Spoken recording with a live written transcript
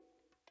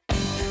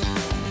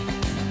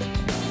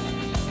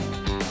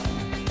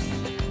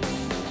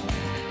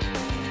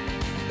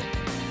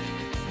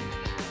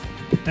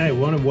Hey, I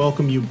want to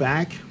welcome you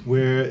back.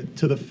 We're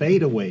to the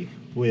fadeaway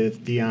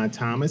with Deon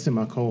Thomas and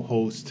my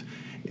co-host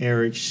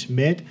Eric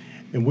Schmidt,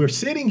 and we're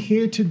sitting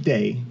here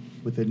today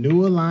with the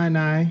new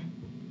Illini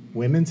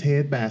women's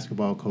head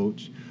basketball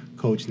coach,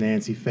 Coach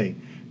Nancy Fay.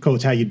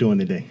 Coach, how you doing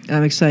today?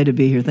 I'm excited to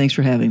be here. Thanks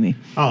for having me.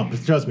 Oh,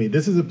 but trust me,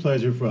 this is a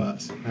pleasure for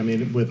us. I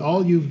mean, with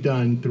all you've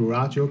done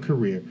throughout your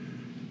career,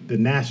 the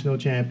national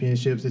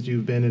championships that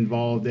you've been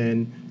involved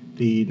in,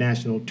 the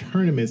national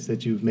tournaments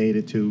that you've made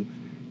it to,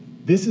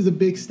 this is a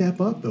big step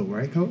up, though,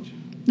 right, Coach?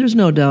 There's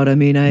no doubt. I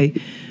mean,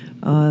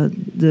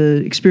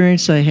 the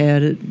experience I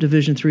had at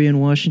Division III in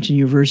Washington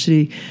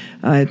University,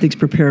 I think,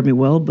 prepared me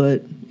well.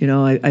 But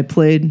I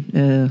played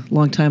a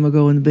long time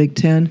ago in the Big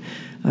Ten.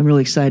 I'm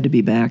really excited to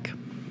be back.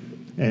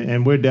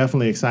 And we're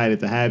definitely excited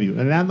to have you.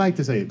 And I'd like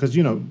to say, because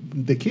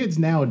the kids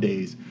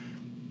nowadays,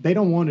 they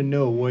don't want to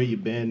know where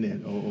you've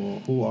been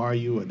or who are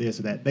you or this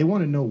or that. They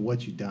want to know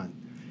what you've done.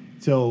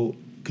 So,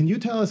 can you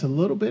tell us a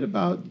little bit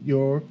about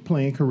your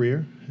playing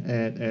career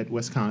at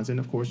Wisconsin?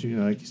 Of course,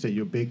 like you said,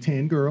 you're a Big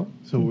Ten girl,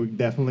 so we're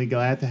definitely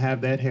glad to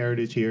have that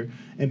heritage here.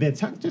 And then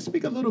just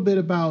speak a little bit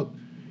about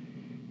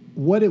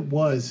what it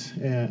was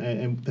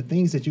and the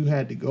things that you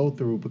had to go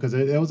through, because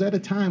it was at a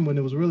time when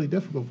it was really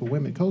difficult for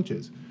women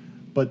coaches.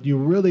 But you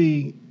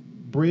really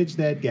bridged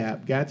that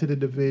gap, got to the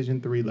Division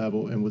III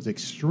level, and was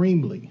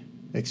extremely,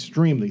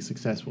 extremely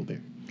successful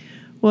there.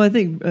 Well, I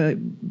think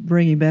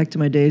bringing back to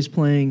my days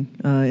playing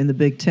in the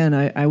Big Ten,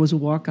 I was a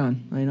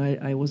walk-on.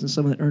 I wasn't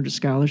someone that earned a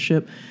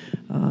scholarship.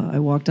 I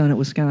walked on at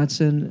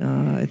Wisconsin.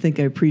 I think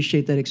I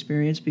appreciate that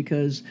experience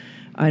because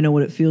I know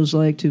what it feels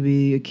like to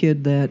be a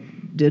kid that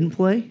didn't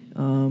play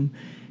and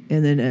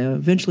then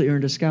eventually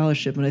earned a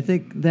scholarship. And I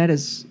think that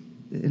has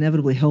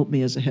inevitably helped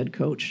me as a head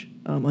coach,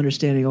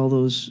 understanding all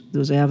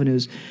those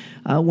avenues.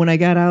 When I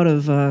got out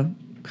of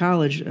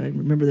college, I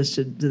remember this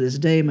to this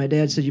day, my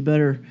dad said, you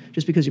better,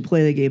 just because you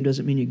play the game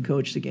doesn't mean you can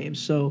coach the game.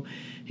 So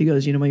he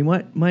goes, you might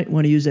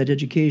want to use that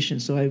education.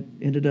 So I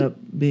ended up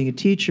being a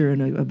teacher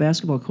and a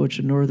basketball coach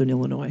in Northern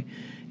Illinois.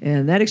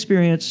 And that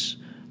experience,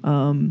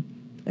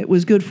 it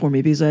was good for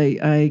me because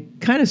I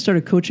kind of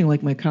started coaching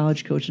like my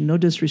college coach, and no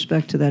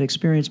disrespect to that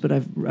experience, but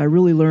I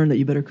really learned that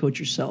you better coach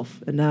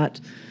yourself and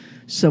not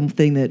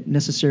something that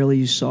necessarily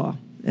you saw.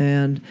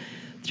 And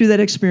through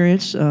that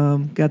experience,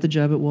 got the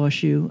job at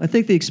WashU. I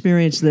think the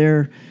experience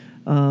there,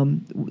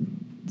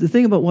 the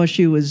thing about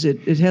WashU is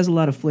it has a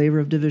lot of flavor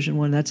of Division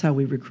I. That's how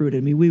we recruited.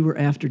 I mean, we were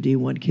after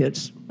D1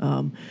 kids.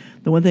 The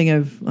one thing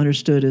I've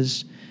understood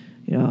is,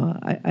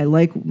 I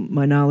like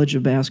my knowledge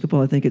of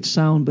basketball. I think it's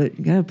sound, but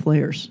you got to have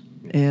players.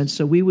 And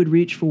so we would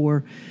reach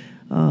for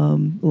a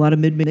lot of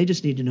mid-men. They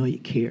just need to know you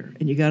care,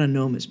 and you got to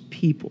know them as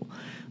people.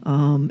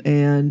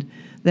 And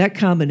that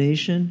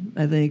combination,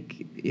 I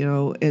think,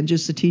 and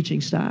just the teaching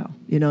style.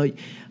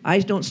 I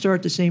don't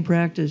start the same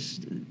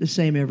practice the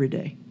same every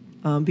day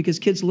because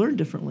kids learn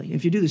differently.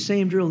 If you do the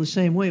same drill the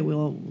same way,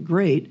 well,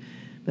 great,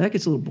 but that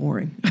gets a little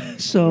boring.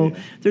 So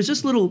there's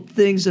just little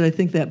things that I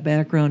think that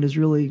background has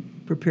really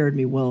prepared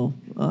me well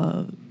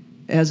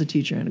as a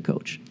teacher and a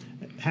coach.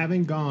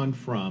 Having gone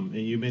from,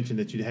 and you mentioned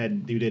that you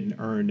didn't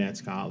earn that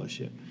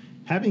scholarship.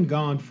 Having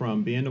gone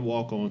from being a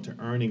walk-on to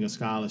earning a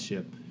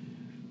scholarship,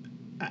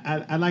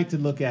 I like to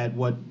look at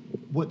what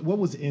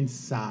was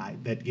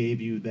inside that gave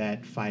you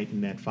that fight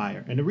and that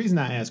fire. And the reason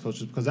I ask,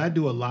 Coach, is because I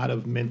do a lot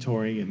of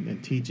mentoring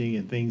and teaching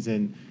and things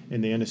in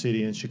the inner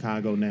city in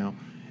Chicago now.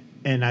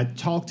 And I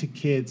talk to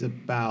kids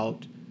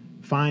about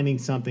finding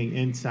something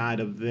inside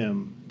of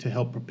them to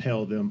help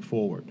propel them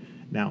forward.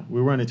 Now,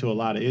 we run into a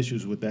lot of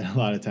issues with that a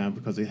lot of times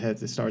because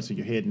it starts in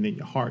your head and in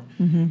your heart.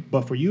 Mm-hmm.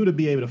 But for you to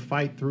be able to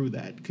fight through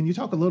that, can you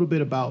talk a little bit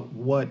about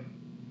what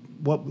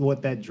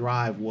that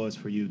drive was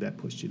for you that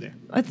pushed you there?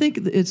 I think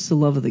it's the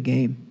love of the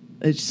game.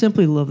 It's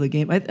simply love of the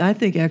game. I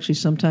think actually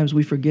sometimes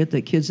we forget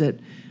that kids that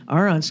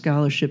are on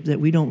scholarship that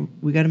we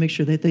got to make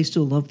sure that they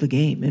still love the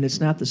game, and it's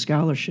not the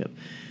scholarship.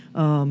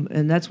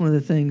 And that's one of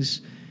the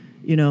things,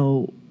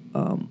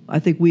 I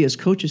think we as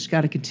coaches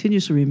got to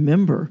continuously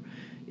remember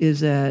is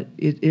that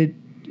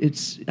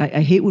it's.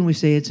 I hate when we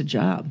say it's a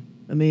job.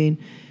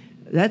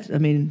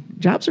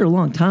 Jobs are a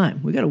long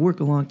time. We got to work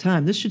a long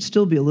time. This should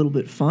still be a little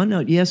bit fun. Now,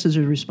 yes, there's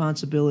a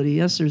responsibility.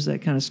 Yes, there's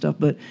that kind of stuff.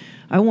 But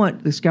I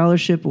want the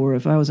scholarship, or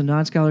if I was a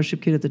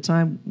non-scholarship kid at the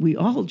time, we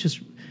all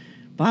just,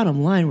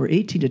 bottom line, we're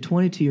 18 to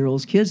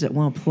 22-year-olds kids that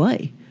want to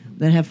play,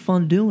 that have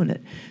fun doing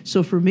it.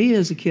 So for me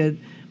as a kid,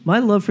 my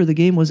love for the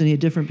game wasn't any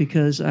different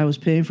because I was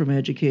paying for my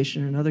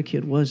education and another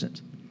kid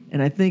wasn't.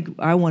 And I think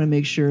I want to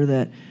make sure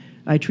that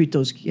I treat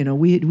those,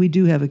 we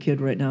do have a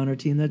kid right now on our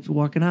team that's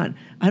walking on.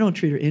 I don't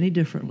treat her any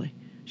differently.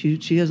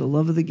 She has a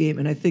love of the game,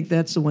 and I think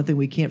that's the one thing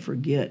we can't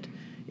forget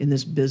in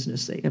this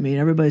business thing. I mean,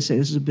 everybody say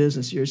this is a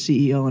business, you're a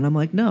CEO, and I'm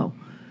like, no,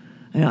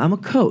 I'm a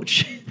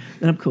coach,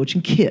 and I'm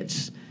coaching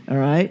kids, all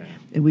right?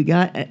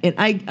 And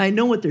I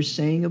know what they're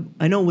saying.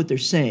 I know what they're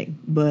saying,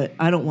 but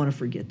I don't want to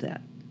forget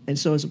that. And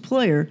so as a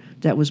player,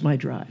 that was my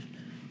drive.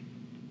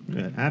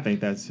 I think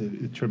that's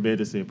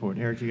tremendously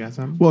important. Eric, you got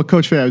something? Well,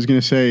 Coach Fay, I was going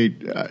to say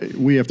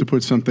we have to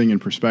put something in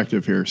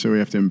perspective here, so we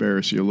have to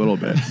embarrass you a little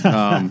bit.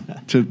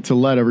 To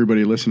let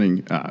everybody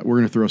listening, we're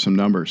going to throw some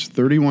numbers.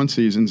 31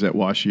 seasons at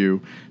Wash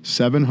U,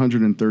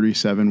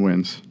 737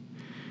 wins,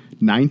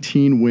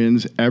 19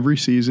 wins every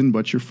season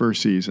but your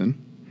first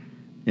season,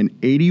 an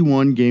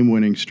 81-game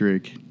winning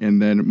streak,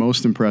 and then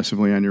most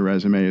impressively on your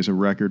resume is a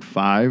record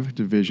 5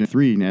 Division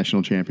III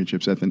national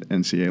championships at the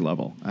NCAA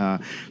level.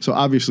 So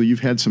obviously you've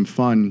had some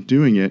fun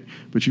doing it,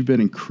 but you've been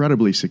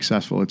incredibly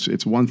successful.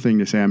 It's one thing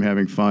to say I'm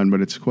having fun,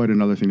 but it's quite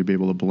another thing to be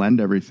able to blend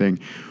everything.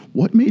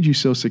 What made you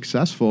so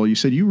successful? You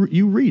said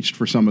you reached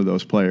for some of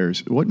those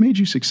players. What made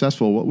you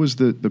successful? What was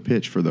the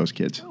pitch for those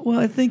kids? Well,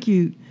 I think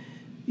you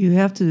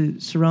have to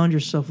surround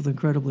yourself with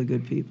incredibly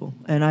good people,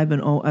 and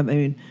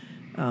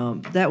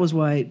that was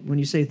why when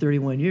you say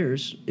 31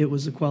 years, it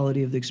was the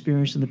quality of the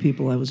experience and the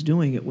people I was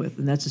doing it with.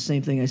 And that's the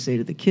same thing I say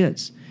to the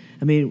kids.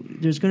 I mean,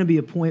 there's going to be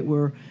a point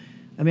where,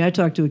 I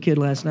talked to a kid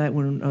last night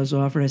when I was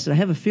offered. I said, I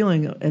have a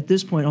feeling at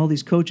this point all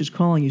these coaches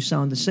calling you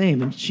sound the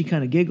same. And she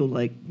kind of giggled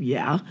like,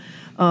 yeah.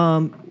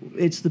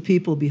 It's the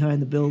people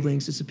behind the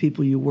buildings. It's the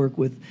people you work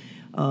with.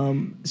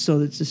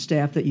 So it's the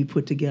staff that you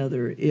put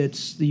together.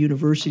 It's the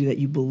university that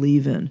you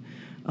believe in.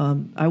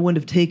 I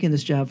wouldn't have taken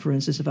this job, for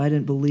instance, if I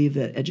didn't believe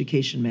that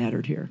education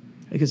mattered here,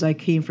 because I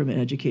came from an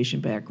education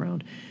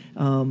background.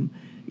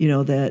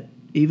 That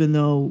even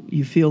though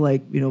you feel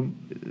like,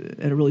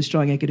 at a really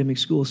strong academic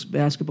school,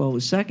 basketball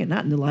was second,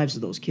 not in the lives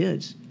of those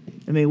kids.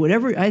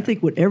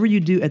 Whatever you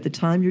do at the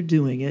time you're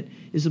doing it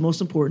is the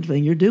most important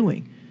thing you're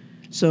doing.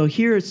 So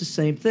here it's the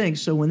same thing.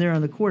 So when they're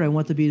on the court, I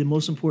want to be the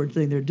most important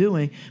thing they're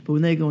doing, but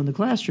when they go in the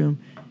classroom,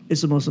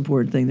 it's the most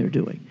important thing they're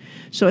doing.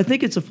 So I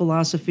think it's a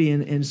philosophy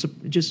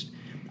and just...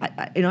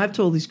 I've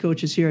told these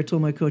coaches here, I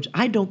told my coach,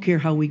 I don't care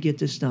how we get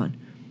this done.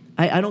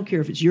 I don't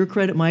care if it's your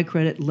credit, my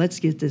credit, let's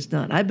get this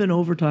done. I've been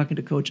over talking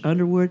to Coach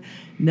Underwood,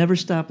 never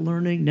stop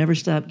learning, never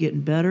stop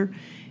getting better.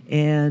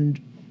 And,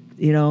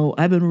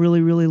 I've been really,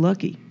 really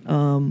lucky.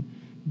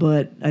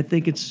 But I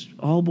think it's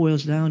all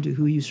boils down to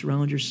who you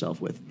surround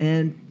yourself with.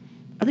 And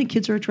I think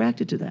kids are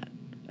attracted to that.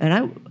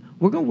 And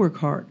we're going to work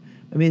hard.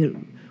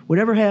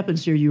 Whatever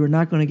happens here, you are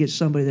not going to get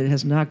somebody that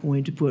is not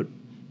going to put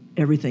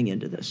everything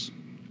into this.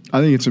 I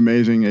think it's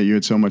amazing that you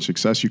had so much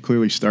success. You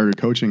clearly started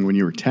coaching when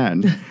you were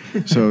 10.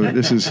 So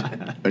this is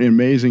an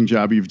amazing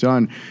job you've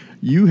done.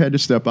 You had to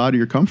step out of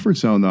your comfort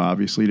zone, though,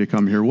 obviously, to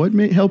come here. What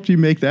helped you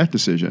make that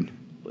decision?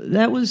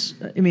 That was,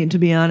 to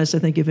be honest, I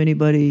think if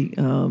anybody,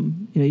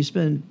 you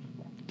spend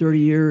 30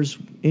 years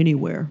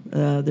anywhere,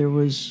 there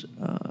was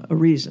a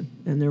reason,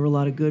 and there were a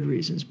lot of good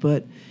reasons.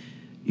 But,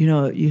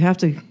 you have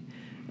to,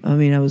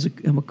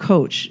 I'm a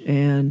coach,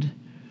 and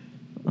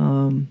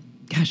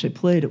I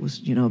played. It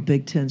was, a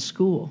Big Ten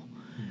school.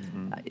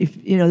 Mm-hmm.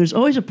 If there's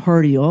always a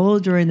party all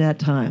during that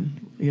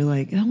time. You're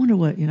like, I wonder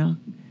what,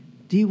 D1,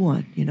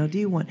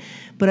 D1.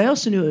 But I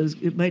also knew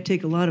it might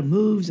take a lot of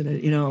moves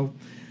and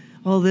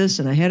all this,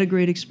 and I had a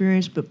great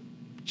experience. But,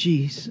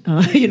 geez,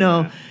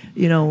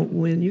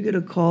 when you get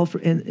a call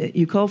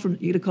you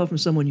get a call from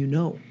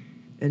someone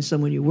and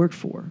someone you work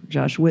for,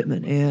 Josh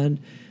Whitman, and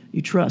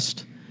you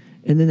trust,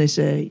 and then they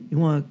say you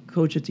want to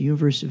coach at the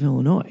University of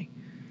Illinois.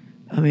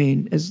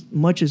 As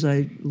much as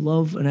I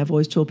love, and I've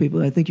always told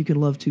people, I think you can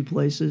love two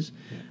places.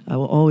 Yeah. I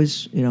will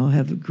always,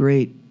 have a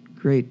great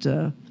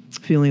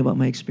feeling about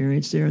my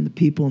experience there and the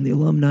people and the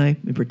alumni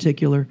in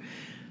particular.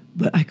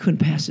 But I couldn't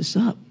pass this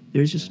up.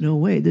 There's just no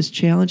way. This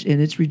challenge,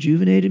 and it's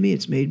rejuvenated me.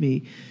 It's made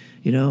me,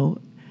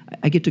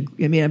 I get to,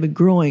 I've been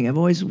growing. I've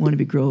always wanted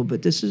to grow,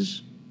 but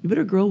you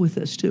better grow with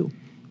this too.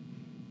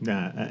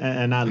 Nah,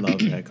 and I love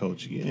that,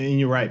 Coach. And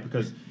you're right,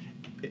 because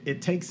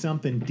it takes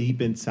something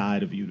deep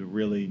inside of you to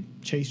really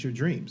chase your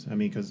dreams.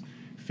 Because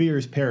fear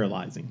is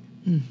paralyzing,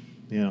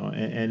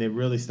 and it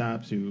really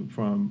stops you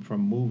from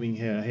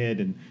moving ahead.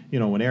 And,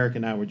 when Eric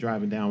and I were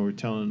driving down, we were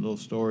telling a little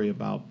story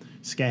about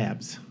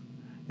scabs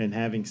and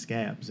having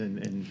scabs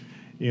and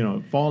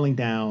falling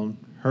down,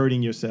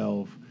 hurting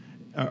yourself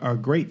are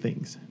great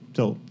things.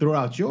 So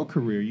throughout your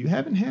career, you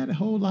haven't had a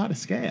whole lot of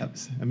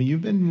scabs.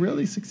 You've been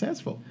really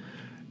successful.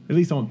 At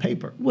least on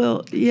paper.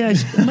 Well,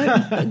 yes.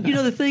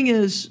 The thing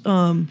is,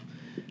 I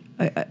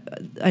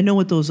know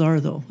what those are,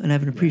 though, and I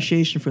have an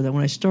appreciation for that.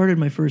 When I started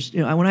my first,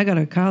 when I got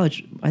out of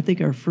college, I think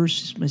my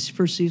first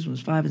season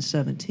was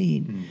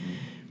 5-17, mm-hmm.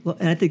 Well,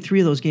 and I think 3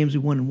 of those games we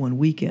won in one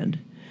weekend.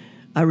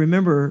 I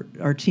remember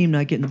our team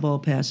not getting the ball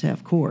past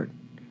half court.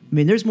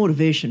 There's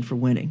motivation for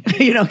winning,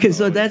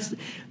 because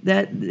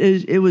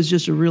it was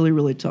just a really,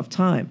 really tough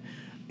time.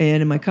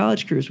 And in my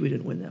college careers, we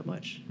didn't win that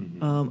much.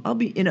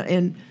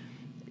 Mm-hmm.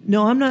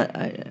 No, I'm not.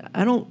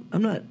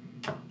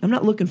 I'm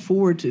not looking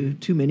forward to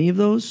too many of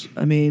those.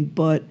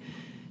 But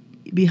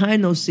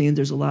behind those scenes,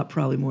 there's a lot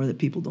probably more that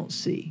people don't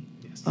see.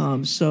 Yes.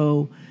 I'm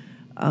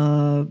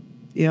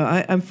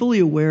fully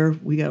aware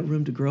we got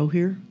room to grow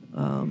here,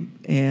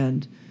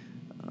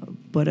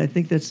 but I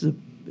think it's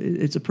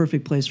a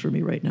perfect place for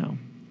me right now.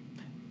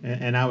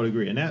 And I would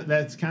agree. And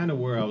that's kind of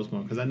where I was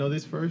going, because I know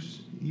this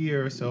first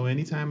year or so,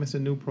 anytime it's a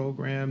new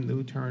program,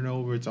 new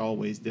turnover, it's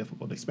always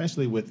difficult,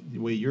 especially with the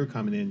way you're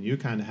coming in. You're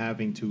kind of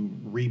having to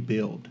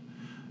rebuild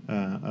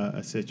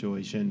a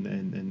situation.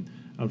 And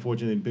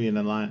unfortunately, being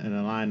an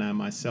Illini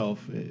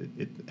myself,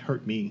 it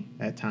hurt me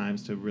at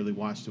times to really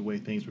watch the way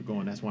things were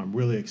going. That's why I'm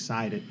really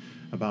excited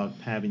about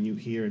having you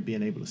here and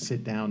being able to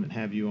sit down and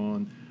have you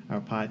on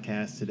our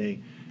podcast today.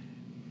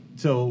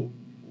 So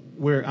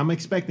I'm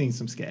expecting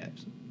some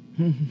scabs.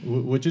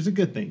 Which is a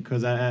good thing,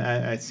 because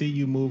I see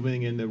you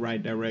moving in the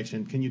right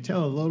direction. Can you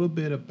tell a little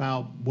bit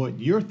about what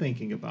you're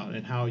thinking about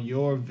and how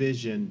your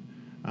vision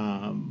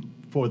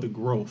for the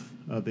growth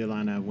of the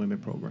Illini women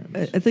program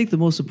is? I think the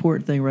most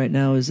important thing right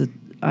now is that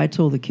I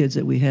told the kids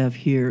that we have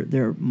here,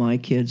 they're my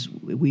kids.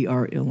 We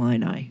are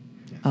Illini.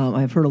 Yes.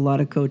 I've heard a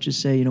lot of coaches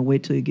say,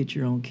 wait till you get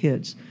your own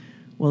kids.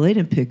 Well, they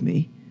didn't pick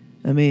me.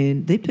 I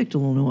mean, they picked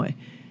Illinois.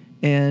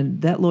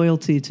 And that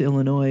loyalty to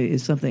Illinois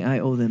is something I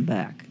owe them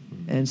back.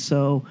 And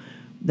so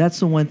that's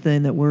the one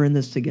thing that we're in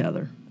this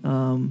together,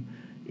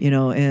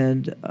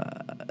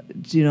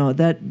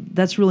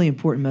 that's really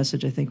important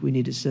message I think we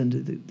need to send to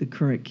the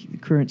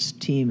current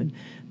team, and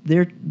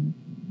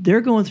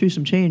they're going through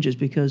some changes,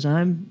 because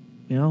I'm,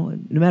 no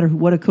matter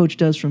what a coach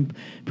does from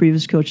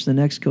previous coach to the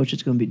next coach,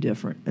 it's going to be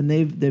different, and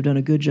they've done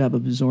a good job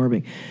of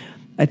absorbing.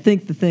 I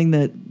think the thing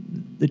that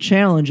the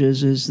challenge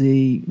is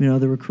the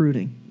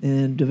recruiting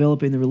and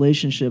developing the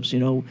relationships.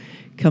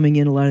 Coming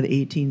in, a lot of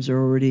the 18s are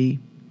already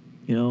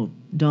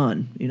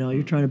done.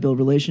 You're trying to build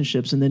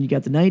relationships, and then you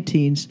got the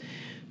 19s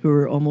who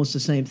are almost the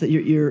same thing.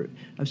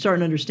 I'm starting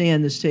to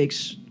understand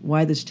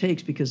why this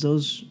takes, because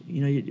those,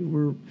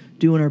 we're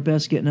doing our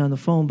best getting on the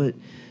phone, but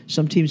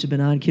some teams have been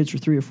on kids for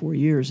 3 or 4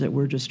 years that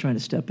we're just trying to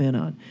step in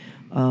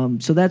on.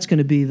 So that's going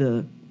to be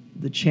the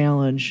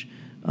challenge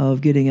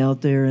of getting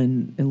out there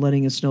and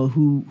letting us know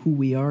who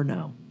we are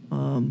now,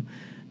 and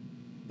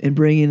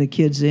bringing the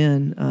kids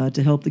in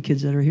to help the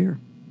kids that are here.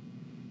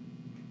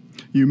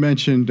 You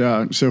mentioned,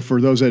 so for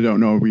those that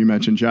don't know, you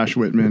mentioned Josh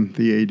Whitman,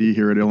 the AD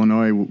here at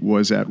Illinois,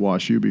 was at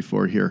WashU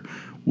before here.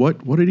 What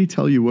did he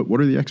tell you?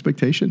 What are the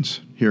expectations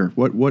here?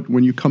 What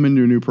when you come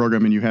into a new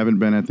program and you haven't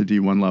been at the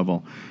D1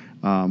 level,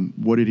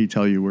 what did he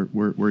tell you?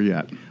 Where are you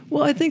at?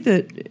 Well, I think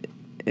that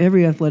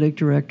every athletic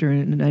director,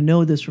 and I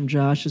know this from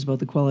Josh, is about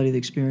the quality of the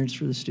experience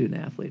for the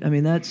student athlete. I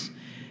mean,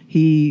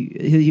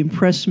 he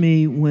impressed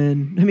me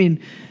when,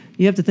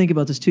 you have to think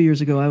about this. 2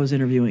 years ago, I was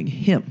interviewing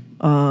him.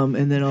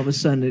 And then all of a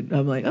sudden,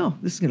 I'm like, oh,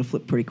 this is going to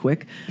flip pretty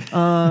quick.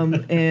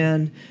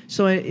 And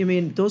so,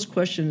 those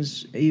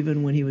questions,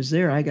 even when he was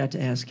there, I got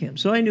to ask him.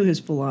 So I knew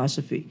his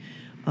philosophy.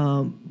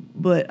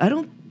 But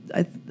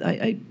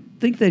I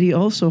think that he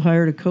also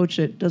hired a coach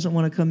that doesn't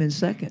want to come in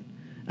second.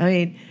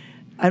 I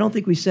don't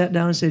think we sat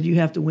down and said, you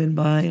have to win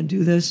by and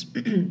do this.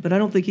 But I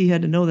don't think he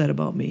had to know that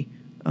about me.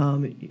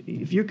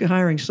 If you're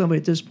hiring somebody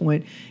at this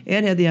point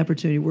and had the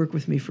opportunity to work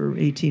with me for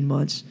 18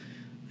 months,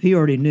 he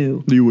already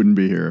knew. You wouldn't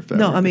be here if that.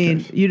 No, were the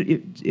case.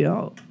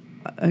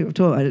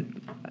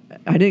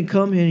 I didn't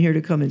come in here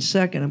to come in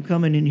second. I'm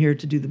coming in here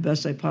to do the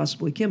best I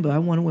possibly can, but I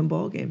want to win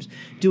ball games,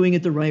 doing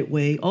it the right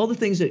way. All the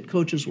things that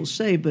coaches will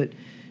say, but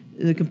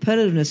the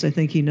competitiveness, I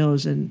think he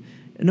knows, and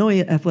no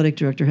athletic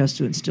director has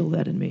to instill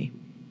that in me.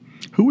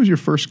 Who was your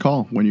first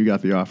call when you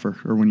got the offer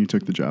or when you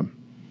took the job?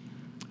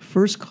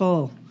 First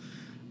call.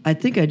 I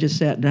think I just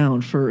sat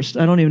down first.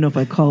 I don't even know if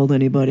I called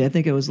anybody. I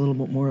think it was a little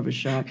bit more of a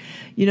shock.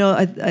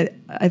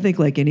 I think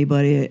like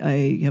anybody,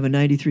 I have a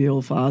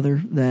 93-year-old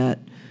father that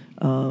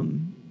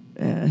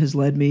has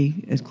led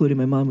me, including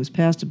my mom, who's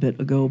passed a bit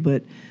ago,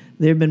 but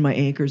they've been my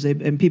anchors.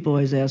 And people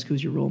always ask,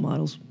 who's your role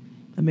models?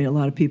 A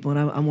lot of people, and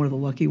I'm one of the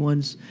lucky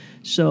ones.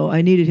 So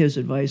I needed his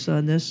advice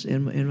on this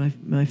and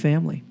my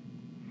family.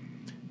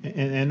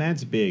 And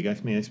that's big.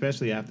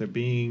 Especially after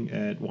being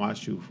at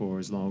WashU for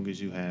as long as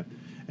you have.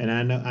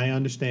 And I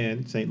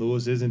understand St.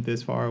 Louis isn't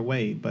this far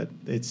away, but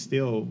it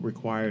still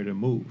required a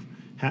move.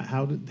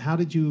 How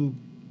did you,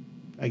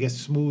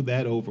 smooth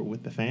that over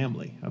with the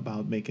family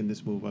about making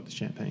this move up to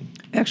Champaign?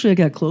 Actually, I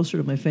got closer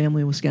to my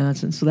family in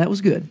Wisconsin, so that was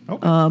good.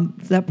 Okay.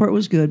 That part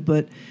was good,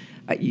 but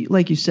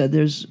like you said,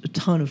 there's a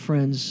ton of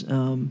friends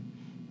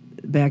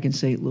back in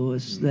St.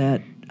 Louis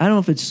that I don't know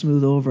if it's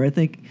smooth over. I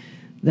think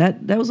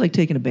that was like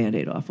taking a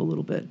Band-Aid off a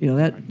little bit.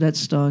 That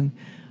stung.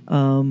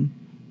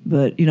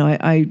 But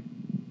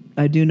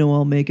I do know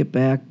I'll make it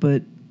back,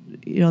 but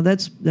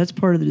that's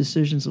part of the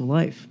decisions of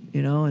life,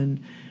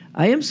 and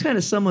I am kind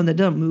of someone that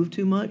doesn't move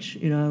too much.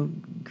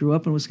 Grew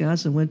up in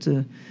Wisconsin, went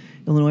to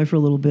Illinois for a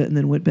little bit, and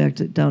then went back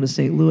down to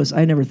St. Louis.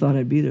 I never thought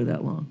I'd be there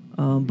that long,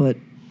 but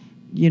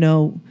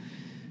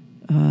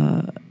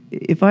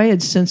if I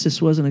had sensed this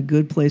wasn't a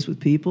good place with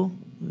people,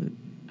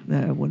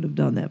 I wouldn't have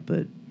done that.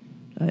 But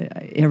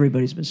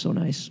everybody's been so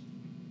nice.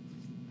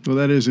 Well,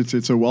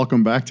 it's a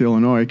welcome back to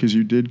Illinois, because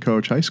you did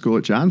coach high school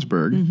at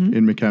Johnsburg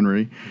in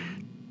McHenry.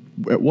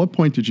 At what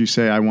point did you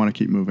say, I want to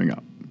keep moving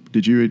up?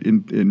 Did you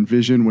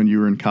envision when you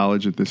were in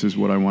college that this is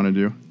what I want to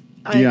do?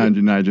 Dion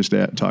and I just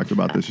talked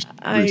about this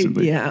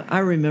recently. I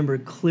remember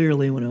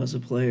clearly when I was a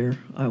player,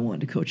 I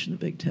wanted to coach in the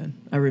Big Ten.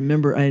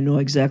 I know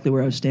exactly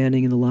where I was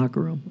standing in the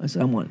locker room. I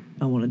said, I want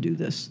to do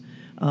this.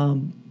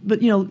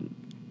 But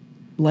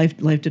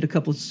life did a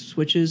couple of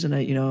switches,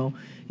 and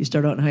you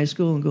start out in high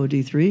school and go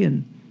D3,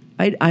 and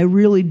I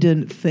really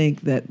didn't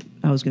think that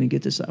I was going to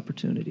get this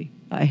opportunity.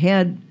 I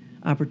had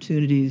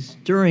opportunities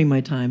during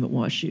my time at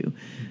WashU,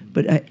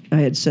 but I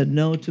had said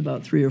no to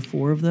about 3 or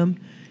 4 of them.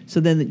 So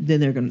then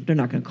they're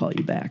not going to call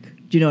you back.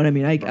 Do you know what I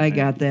mean? I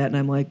got that, and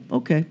I'm like,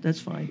 okay, that's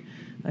fine.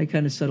 I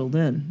kind of settled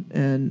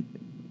in,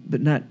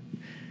 but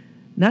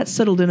not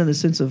settled in the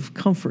sense of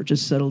comfort.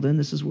 Just settled in.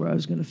 This is where I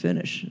was going to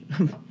finish.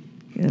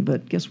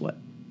 But guess what?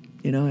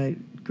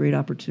 Great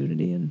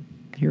opportunity, and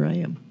here I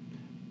am.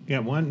 Yeah,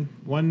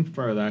 one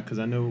further, because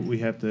I know we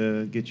have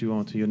to get you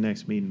on to your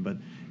next meeting, but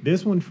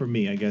this one for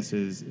me, I guess,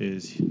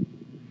 is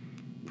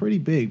pretty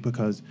big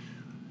because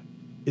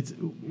it's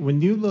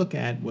when you look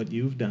at what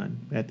you've done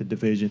at the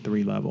Division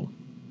III level,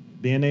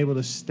 being able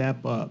to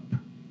step up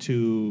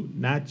to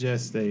not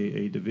just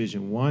a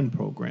Division I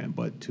program,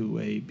 but to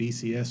a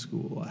BCS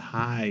school, a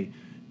high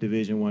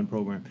Division I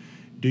program.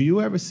 Do you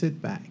ever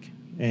sit back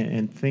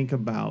and think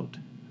about,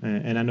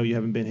 and I know you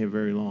haven't been here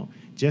very long,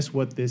 just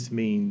what this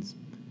means,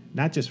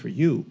 not just for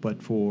you,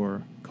 but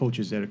for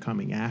coaches that are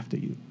coming after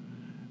you?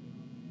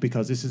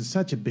 Because this is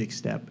such a big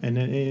step.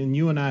 And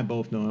you and I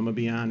both know, I'm going to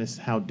be honest,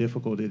 how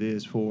difficult it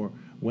is for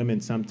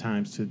women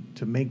sometimes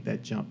to make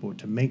that jump or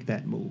to make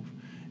that move.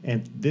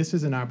 And this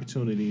is an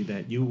opportunity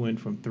that you went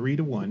from 3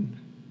 to 1.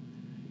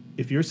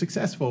 If you're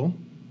successful,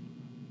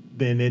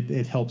 then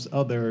it helps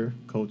other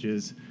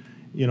coaches.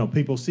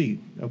 People see,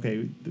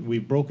 okay,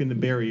 we've broken the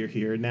barrier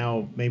here.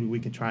 Now maybe we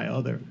can try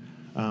other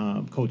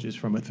coaches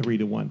from a 3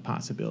 to 1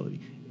 possibility.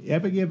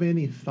 Ever give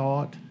any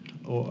thought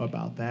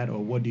about that, or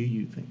what do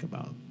you think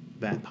about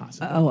that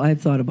possibility? Oh,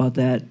 I've thought about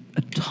that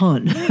a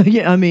ton.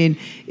 Yeah, I mean,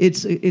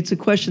 it's a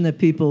question that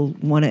people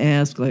want to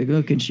ask, like,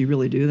 oh, can she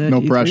really do that?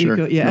 No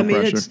pressure. Yeah, no I mean,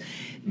 pressure. it's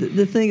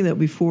the thing that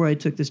before I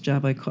took this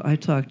job, I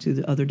talked to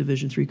the other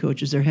Division III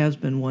coaches. There has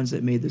been ones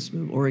that made this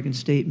move. Oregon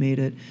State made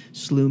it.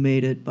 SLU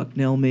made it.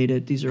 Bucknell made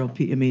it. These are all.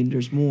 I mean,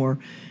 there's more.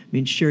 I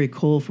mean, Sherry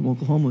Cole from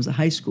Oklahoma was a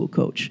high school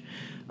coach,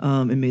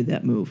 and made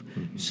that move.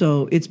 Mm-hmm.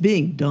 So it's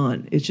being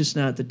done. It's just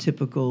not the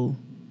typical,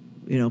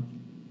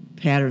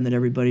 pattern that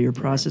everybody or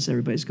process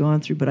everybody's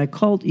gone through. But I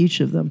called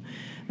each of them,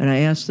 and I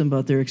asked them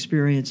about their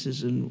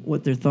experiences and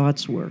what their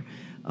thoughts were.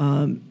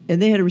 And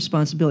they had a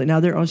responsibility. Now,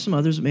 there are some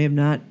others that may have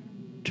not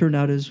turned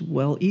out as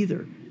well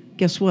either.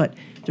 Guess what?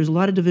 There's a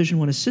lot of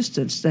Division I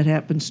assistants that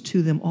happens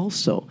to them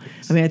also.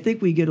 I mean, I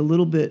think we get a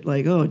little bit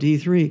like, oh,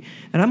 D3.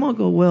 And I'm all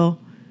go, well,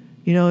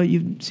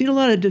 you've seen a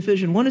lot of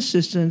Division I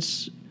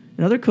assistants,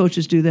 and other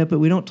coaches do that, but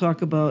we don't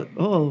talk about,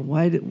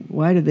 why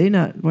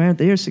aren't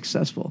they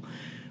successful?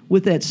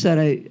 With that said,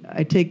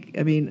 I've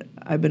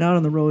been out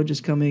on the road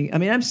just coming. I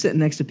mean, I'm sitting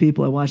next to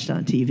people I watched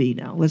on TV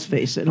now. Let's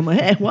face it. I'm like,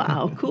 hey,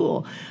 wow,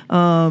 cool.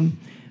 And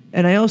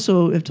I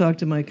also have talked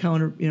to my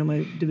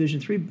my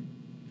Division III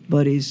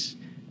buddies,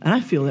 and I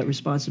feel that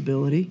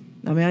responsibility.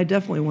 I mean, I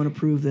definitely want to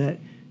prove that.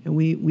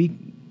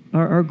 And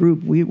our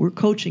group, we're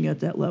coaching at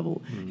that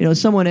level. Mm-hmm.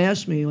 Someone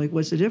asked me, like,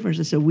 what's the difference?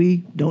 I said, we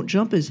don't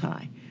jump as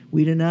high.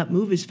 We do not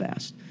move as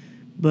fast.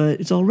 But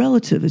it's all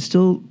relative. It's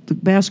still the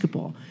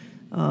basketball.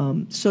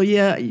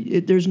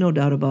 There's no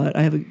doubt about it.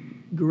 I have a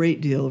great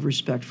deal of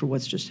respect for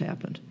what's just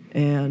happened,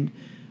 and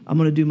I'm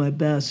going to do my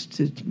best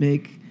to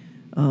make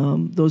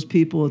those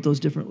people at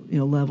those different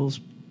levels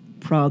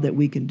proud that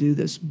we can do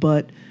this.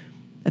 But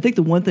I think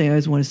the one thing I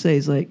always want to say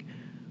is, like,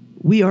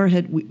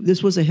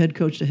 this was a head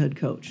coach to head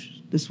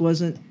coach. This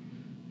wasn't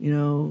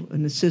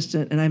an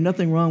assistant, and I have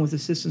nothing wrong with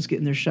assistants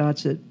getting their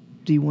shots at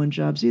D1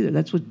 jobs either.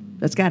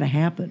 That's got to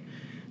happen.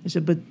 I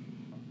said, but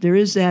there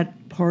is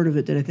that part of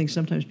it that I think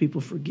sometimes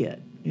people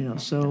forget,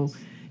 So,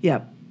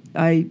 yeah,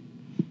 I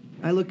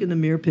look in the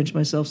mirror, pinch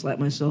myself, slap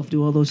myself,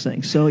 do all those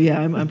things. So, yeah,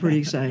 I'm pretty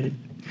excited.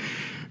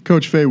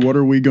 Coach Fay, what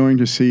are we going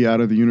to see out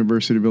of the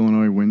University of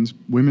Illinois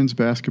women's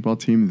basketball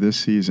team this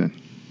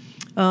season?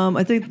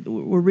 I think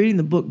we're reading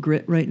the book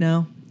Grit right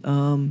now,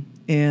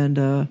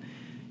 and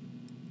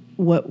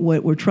what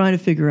we're trying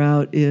to figure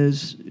out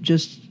is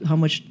just how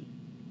much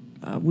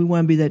we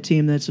want to be that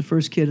team that's the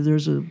first kid. If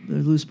there's a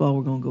loose ball,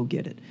 we're going to go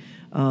get it.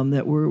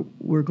 That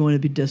we're going to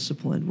be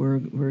disciplined.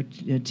 We're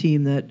a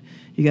team that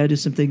you got to do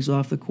some things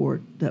off the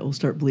court that will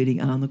start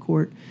bleeding on the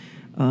court.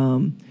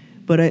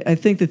 But I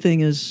think the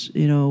thing is,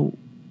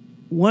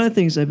 one of the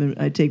things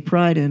I take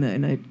pride in,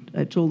 and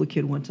I told a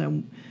kid one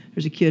time,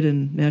 there's a kid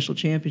in national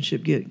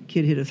championship, kid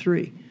hit a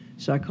 3.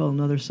 So I called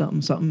another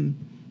something,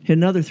 hit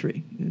another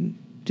 3, and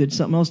did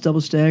something else,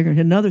 double stagger, and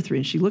hit another 3.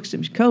 And she looks at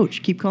me,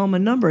 Coach, keep calling my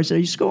number. I said, are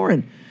you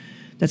scoring?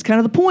 That's kind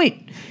of the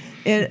point.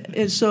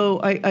 And so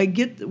I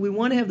get we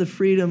want to have the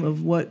freedom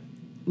of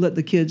let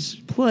the kids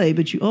play,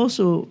 but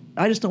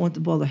I just don't want the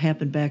ball to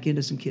happen back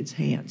into some kids'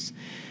 hands.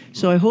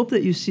 So I hope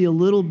that you see a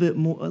little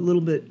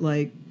bit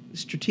like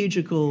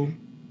strategical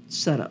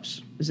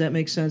setups. Does that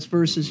make sense?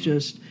 Versus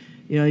just,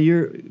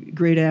 you're a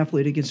great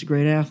athlete against a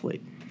great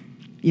athlete.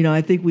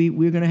 I think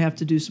we're going to have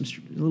to do some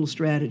a little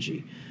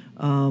strategy.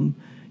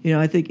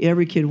 I think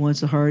every kid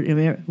wants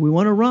we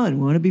want to run,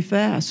 we want to be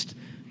fast,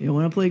 we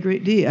want to play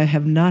great D. I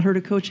have not heard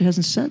a coach that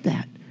hasn't said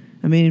that.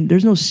 I mean,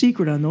 there's no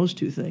secret on those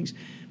two things,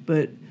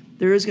 but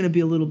there is going to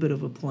be a little bit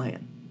of a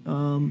plan.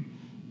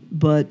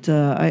 But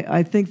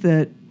I think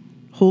that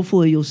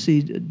hopefully you'll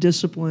see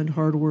disciplined,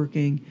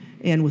 hardworking,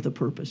 and with a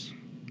purpose.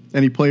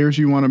 Any players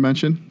you want to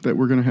mention that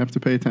we're going to have to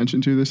pay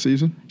attention to this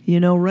season?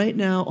 Right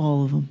now,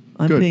 all of them.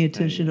 I'm Good. paying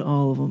attention to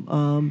all of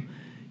them.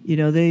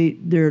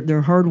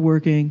 They're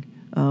hardworking.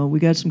 We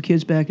got some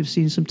kids back who've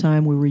seen some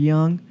time. We were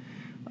young,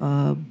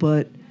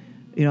 but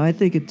I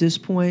think at this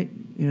point,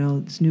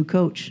 it's new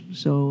coach,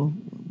 so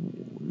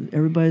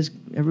everybody's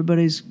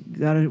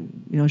got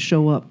to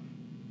show up.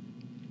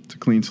 It's a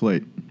clean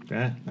slate.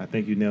 Yeah, I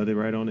think you nailed it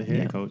right on the head,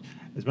 Yeah. Coach.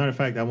 As a matter of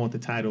fact, I want the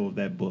title of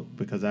that book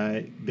because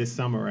this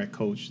summer I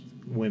coached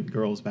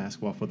girls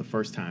basketball for the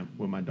first time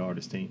with my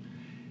daughter's team.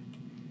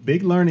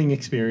 Big learning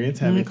experience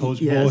having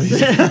coached Yes. boys,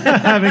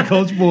 having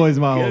coached boys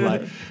my whole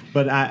life.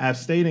 But I've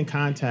stayed in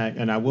contact,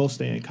 and I will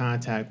stay in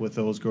contact with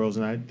those girls,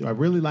 and I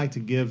really like to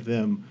give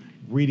them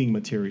reading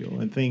material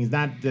and things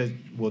not that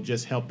will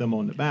just help them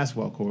on the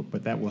basketball court,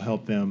 but that will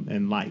help them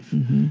in life.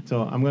 Mm-hmm.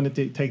 So I'm going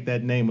to take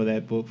that name of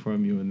that book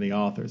from you and the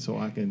author so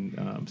I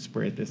can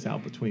spread this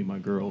out between my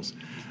girls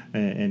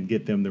and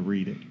get them to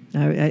read it.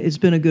 It's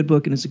been a good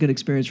book, and it's a good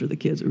experience for the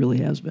kids. It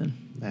really has been.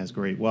 That's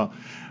great. Well,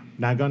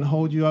 not going to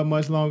hold you up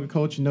much longer,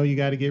 Coach. You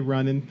got to get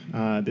running.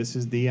 This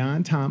is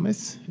Dion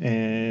Thomas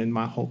and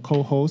my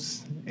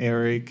co-host,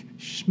 Eric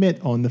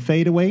Schmidt, on The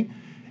Fadeaway.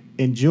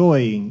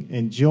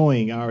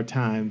 Enjoying our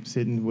time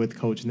sitting with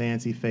Coach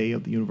Nancy Fay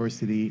of the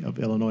University of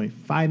Illinois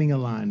Fighting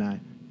Illini.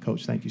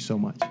 Coach, thank you so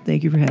much.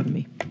 Thank you for having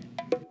me.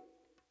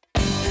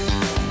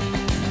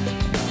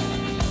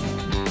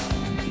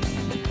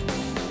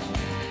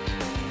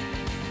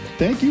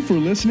 Thank you for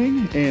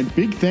listening, and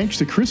big thanks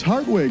to Chris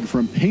Hartwig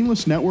from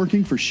Painless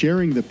Networking for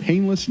sharing the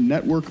Painless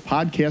Network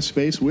podcast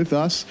space with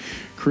us.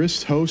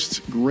 Chris hosts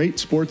great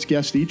sports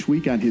guests each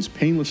week on his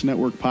Painless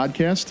Network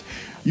podcast.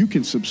 You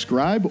can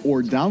subscribe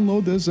or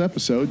download those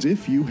episodes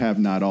if you have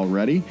not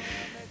already.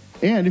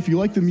 And if you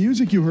like the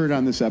music you heard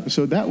on this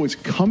episode, that was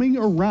Coming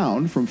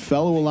Around from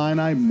fellow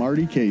Illini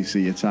Marty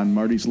Casey. It's on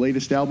Marty's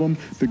latest album,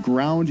 The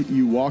Ground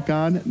You Walk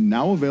On,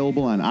 now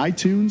available on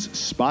iTunes,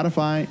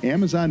 Spotify,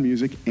 Amazon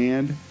Music,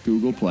 and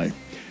Google Play.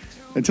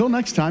 Until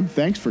next time,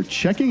 thanks for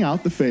checking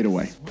out The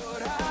Fadeaway.